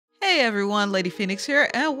Hey everyone, LadyPhoenix here,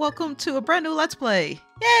 and welcome to a brand new Let's Play.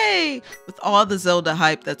 Yay! With all the Zelda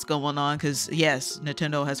hype that's going on, because yes,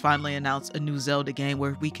 Nintendo has finally announced a new Zelda game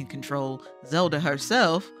where we can control Zelda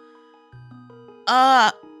herself.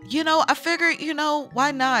 I figured, why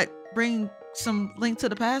not bring some Link to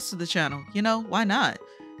the Past to the channel? Why not?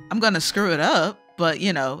 I'm gonna screw it up, but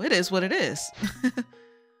it is what it is.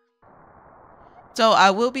 So I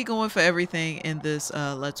will be going for everything in this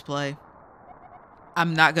Let's Play.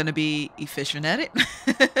 I'm not going to be efficient at it.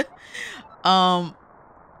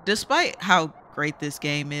 Despite how great this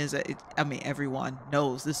game is, I mean, everyone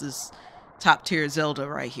knows this is top tier Zelda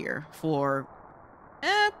right here for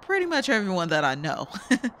pretty much everyone that I know.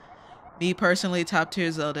 Me personally, top tier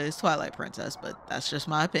Zelda is Twilight Princess, but that's just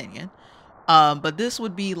my opinion. But this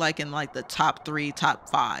would be like in like the top 3, top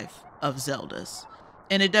 5 of Zeldas.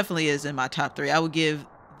 And it definitely is in my top 3. I would give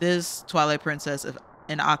this Twilight Princess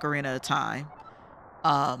and Ocarina of Time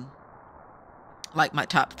like my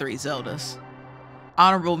top 3 Zeldas.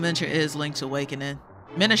 Honorable mention is Link's Awakening.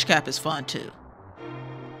 Minish Cap is fun too.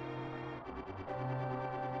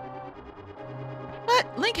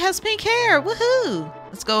 But Link has pink hair. Woohoo!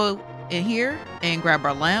 Let's go in here and grab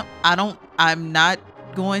our lamp. I'm not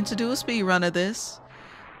going to do a speed run of this.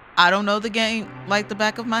 I don't know the game like the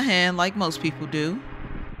back of my hand like most people do.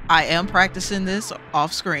 I am practicing this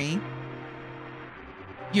off screen.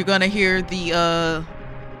 You're gonna hear the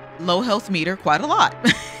low health meter quite a lot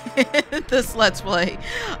in this Let's Play.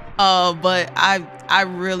 But I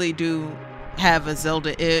really do have a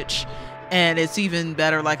Zelda itch, and it's even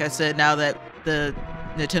better, like I said, now that the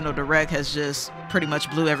Nintendo Direct has just pretty much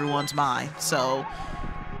blew everyone's mind. So,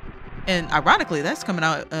 and ironically, that's coming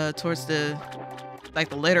out towards the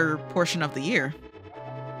later portion of the year.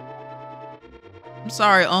 I'm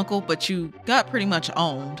sorry, Uncle, but you got pretty much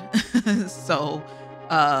owned. So,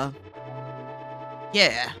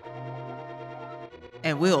 yeah.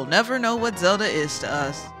 And we'll never know what Zelda is to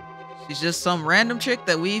us. She's just some random chick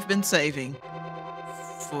that we've been saving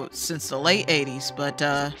since the late 80s. But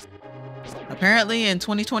apparently in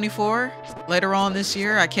 2024, later on this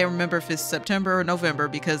year, I can't remember if it's September or November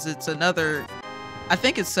because it's another, I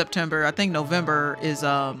think it's September. I think November is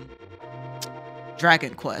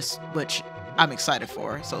Dragon Quest, which I'm excited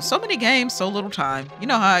for. So many games, so little time. You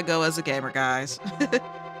know how I go as a gamer, guys.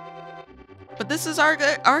 But this is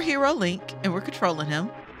our hero Link, and we're controlling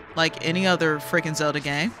him like any other freaking Zelda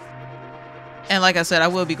game. And like I said, I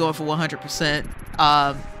will be going for 100%.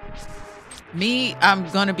 I'm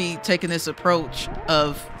gonna be taking this approach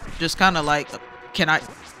of just kind of like, can I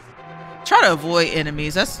try to avoid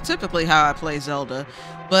enemies? That's typically how I play Zelda.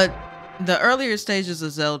 But the earlier stages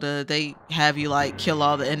of Zelda, they have you like kill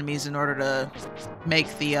all the enemies in order to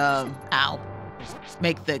make the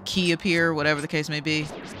make the key appear, whatever the case may be.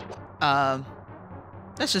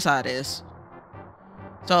 That's just how it is.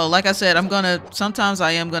 So like I said, sometimes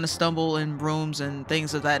I am gonna stumble in rooms and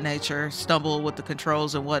things of that nature, stumble with the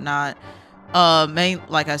controls and whatnot.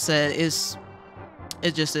 Like I said,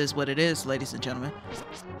 it just is what it is, ladies and gentlemen.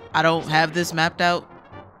 I don't have this mapped out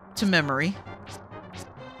to memory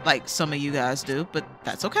like some of you guys do, but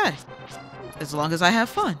that's okay, as long as I have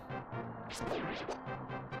fun.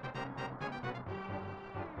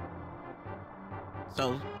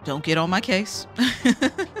 So don't get on my case.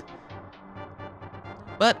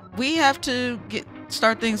 But we have to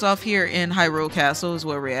start things off here in Hyrule Castle is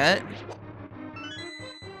where we're at.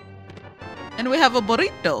 And we have a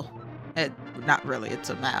burrito. Not really, it's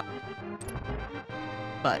a map.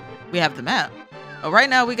 But we have the map. Oh, right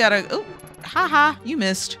now we gotta, oh, haha, you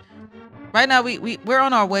missed. Right now we're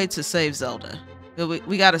on our way to save Zelda.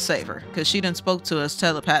 We gotta save her because she done spoke to us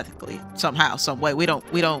telepathically somehow, some way. We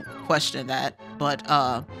don't question that, but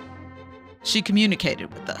she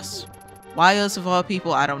communicated with us. Why us of all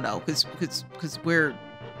people? I don't know. Because we're,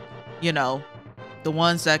 the only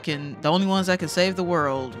ones that can save the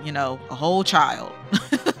world. A whole child.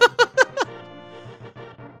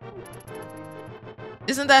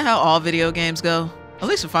 Isn't that how all video games go? At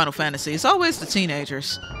least in Final Fantasy, it's always the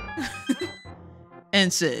teenagers.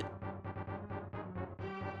 And Sid.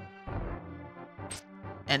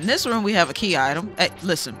 And in this room, we have a key item. Hey,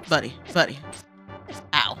 listen, buddy.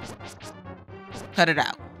 Ow. Cut it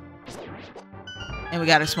out. And we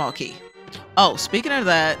got a small key. Oh, speaking of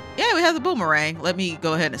that, yeah, we have the boomerang. Let me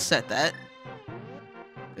go ahead and set that.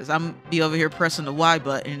 Because I'm be over here pressing the Y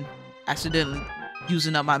button, accidentally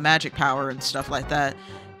using up my magic power and stuff like that.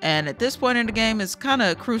 And at this point in the game, it's kind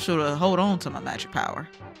of crucial to hold on to my magic power.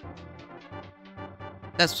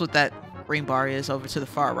 That's what that green bar is over to the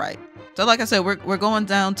far right. So like I said, we're going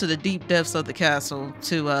down to the deep depths of the castle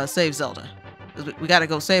to save Zelda. 'Cause we gotta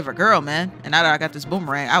go save a girl, man. And now that I got this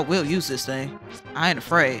boomerang, I will use this thing. I ain't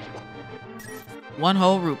afraid. 1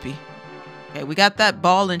 whole rupee. Okay, we got that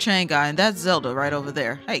ball and chain guy, and that's Zelda right over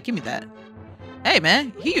there. Hey, give me that. Hey,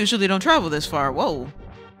 man, he usually don't travel this far. Whoa.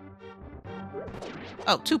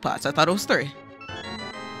 Oh, 2 pots. I thought it was 3.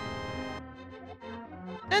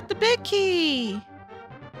 At the big key.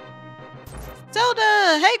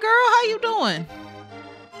 Zelda, hey girl, how you doing?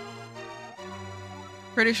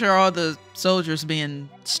 Pretty sure all the soldiers being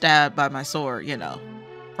stabbed by my sword, you know,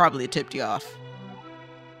 probably tipped you off.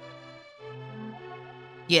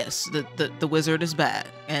 Yes, the wizard is bad,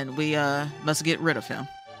 and we must get rid of him.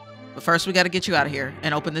 But first we gotta get you out of here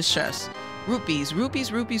and open this chest. Rupees,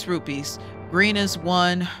 rupees, rupees, rupees. Green is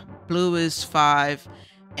 1, blue is 5,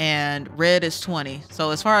 and red is 20.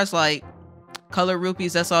 So as far as like color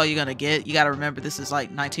rupees, that's all you're gonna get. You gotta remember this is like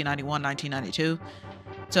 1991, 1992.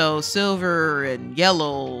 So silver and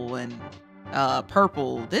yellow and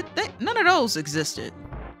purple, none of those existed.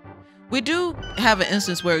 We do have an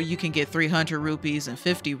instance where you can get 300 rupees and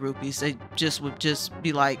 50 rupees. They would just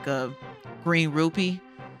be like a green rupee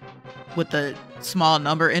with the small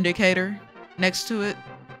number indicator next to it.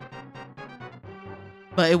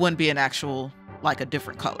 But it wouldn't be an actual, like a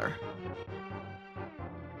different color.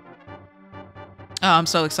 Oh, I'm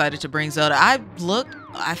so excited to bring Zelda.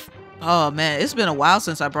 Oh man, it's been a while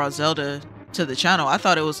since I brought Zelda to the channel. I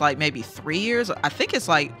thought it was like maybe 3 years. I think it's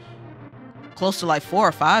like close to like 4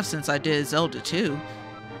 or 5 since I did Zelda 2.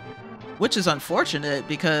 Which is unfortunate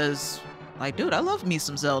because, like, dude, I love me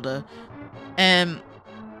some Zelda. And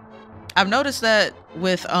I've noticed that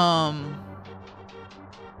with The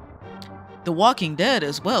Walking Dead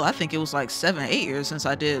as well. I think it was like 7, 8 years since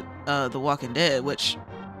I did The Walking Dead, which,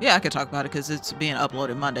 yeah, I could talk about it because it's being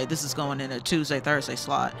uploaded Monday. This is going in a Tuesday, Thursday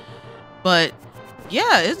slot. But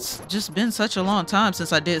yeah, it's just been such a long time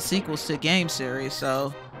since I did sequels to game series,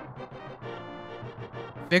 so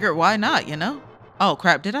figured why not, you know? Oh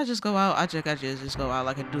crap, did I just go out? I just go out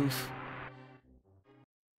like a doof.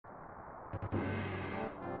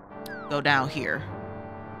 Go down here.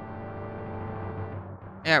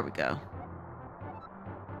 There we go.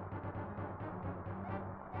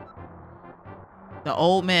 The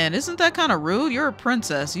old man. Isn't that kind of rude? You're a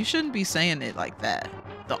princess. You shouldn't be saying it like that.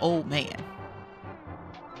 The old man.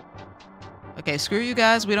 Okay, screw you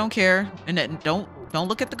guys. We don't care. And then don't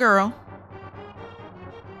look at the girl.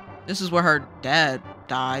 This is where her dad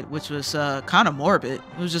died, which was kind of morbid.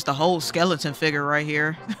 It was just a whole skeleton figure right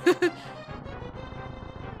here.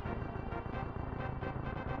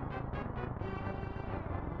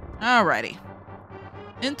 Alrighty.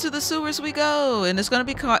 Into the sewers we go, and it's gonna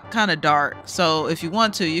be kind of dark, so if you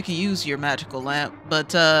want to, you can use your magical lamp,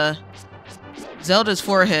 but Zelda's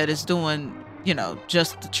forehead is doing, you know,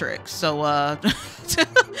 just the trick, so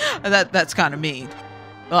that's kind of mean.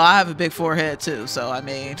 Well, I have a big forehead too, so I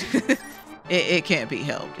mean, it can't be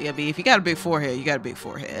helped. I mean, if you got a big forehead, you got a big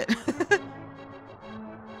forehead.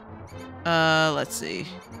 Let's see.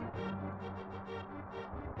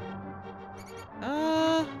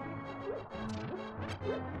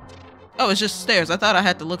 Oh, it's just stairs. I thought I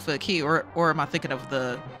had to look for a key, or am I thinking of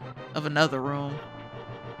another room?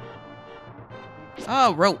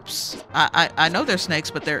 Oh, ropes. I know they're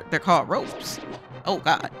snakes, but they're called ropes. Oh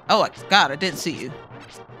god. Oh god, I didn't see you.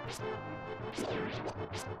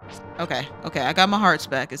 Okay, I got my hearts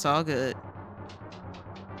back. It's all good.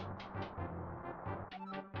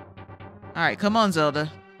 Alright, come on,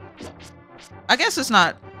 Zelda. I guess it's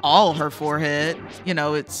not all her forehead. You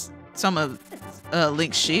know, it's some of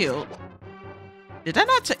Link's shield. Did that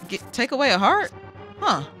not take away a heart?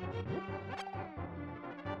 Huh.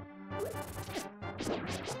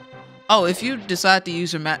 Oh, if you decide to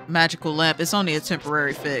use your magical lamp, it's only a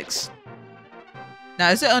temporary fix. Now,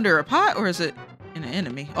 is it under a pot or is it in an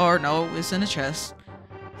enemy? Or no, it's in a chest.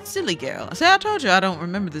 Silly girl. See, I told you I don't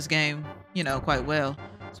remember this game, you know, quite well.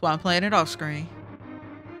 That's why I'm playing it off screen.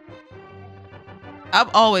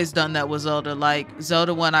 I've always done that with Zelda. Like,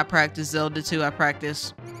 Zelda 1, I practiced. Zelda 2, I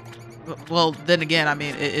practiced. Well, then again, I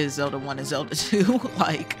mean, it is Zelda 1 and Zelda 2.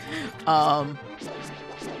 Like,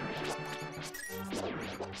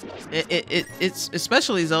 it's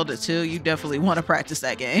especially Zelda 2. You definitely want to practice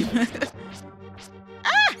that game.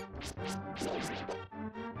 Ah!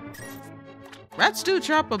 Rats do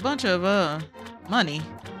drop a bunch of money.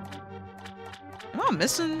 Am I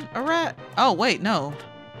missing a rat? Oh wait, no.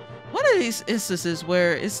 One of these instances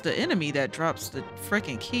where it's the enemy that drops the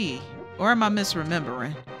freaking key, or am I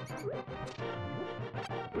misremembering?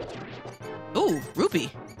 Ooh,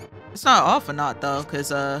 rupee. It's not off or not though,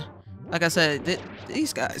 because like I said,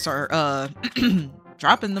 these guys are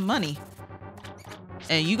dropping the money.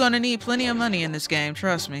 And you're gonna need plenty of money in this game,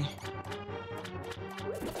 trust me.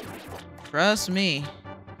 Trust me.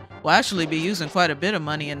 We'll actually be using quite a bit of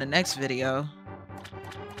money in the next video.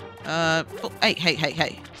 Oh, hey.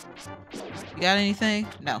 You got anything?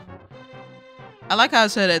 No. I like how I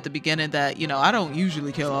said at the beginning that, you know, I don't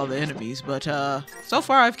usually kill all the enemies, but so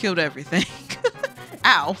far I've killed everything.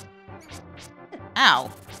 Ow.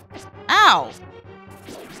 Ow. Ow.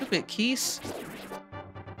 Stupid keys.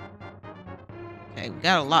 Okay, we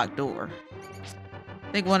got a locked door.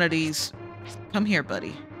 I think one of these... Come here,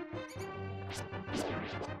 buddy.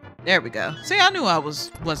 There we go. See, I knew I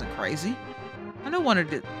wasn't crazy. I know one of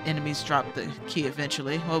the enemies dropped the key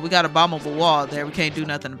eventually. Well, we got a bombable wall there. We can't do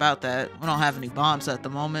nothing about that. We don't have any bombs at the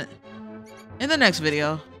moment. In the next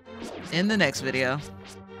video.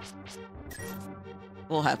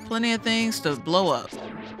 We'll have plenty of things to blow up.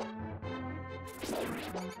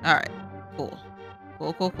 Alright. Cool.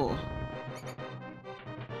 Cool.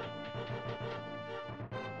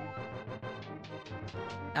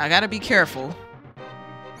 Now, I gotta be careful.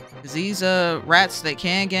 Because these rats, they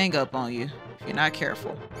can gang up on you if you're not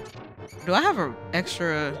careful. Do I have an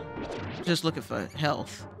extra... Just looking for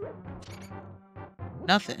health.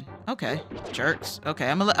 Nothing. Okay. Jerks. Okay,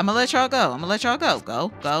 I'm gonna let y'all go.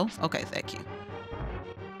 Go. Okay, thank you.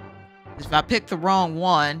 If I pick the wrong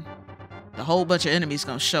one, the whole bunch of enemies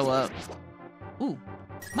gonna show up. Ooh,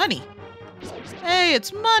 money. Hey,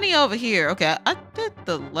 it's money over here. Okay, I did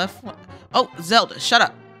the left one. Oh, Zelda, shut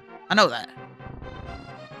up. I know that.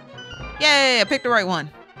 Yay, I picked the right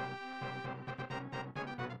one.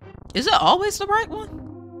 Is it always the right one?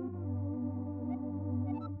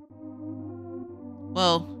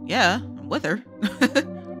 Well, yeah, I'm with her.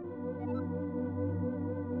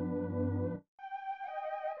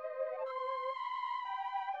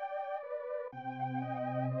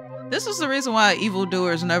 This is the reason why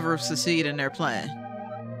evildoers never succeed in their plan.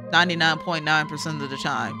 99.9% of the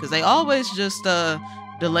time. Because they always just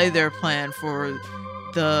delay their plan for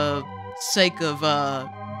the sake of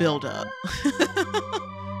build up.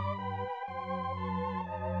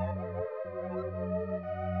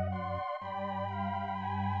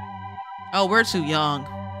 Oh, we're too young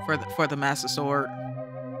for the Master Sword.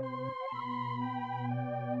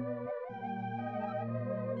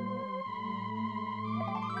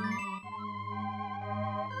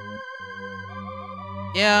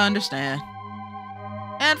 Yeah, I understand.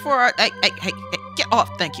 And for our... Hey, get off,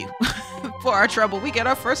 thank you. For our trouble, we get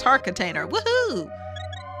our first heart container. Woohoo!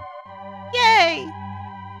 Yay!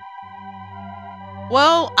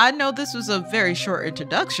 Well, I know this was a very short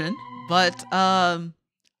introduction, but I'm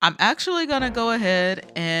actually gonna go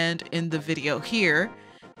ahead and end the video here.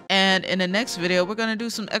 And in the next video, we're gonna do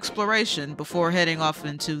some exploration before heading off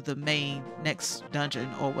into the main next dungeon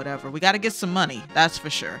or whatever. We gotta get some money, that's for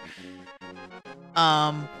sure.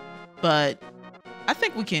 But I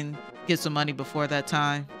think we can get some money before that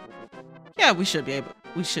time. Yeah, we should be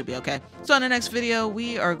okay. So in the next video,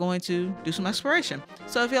 we are going to do some exploration.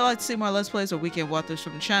 So if you'd like to see more Let's Plays or weekend walkthroughs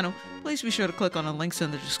from the channel, please be sure to click on the links in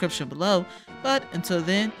the description below. But until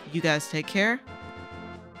then, you guys take care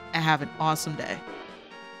and have an awesome day.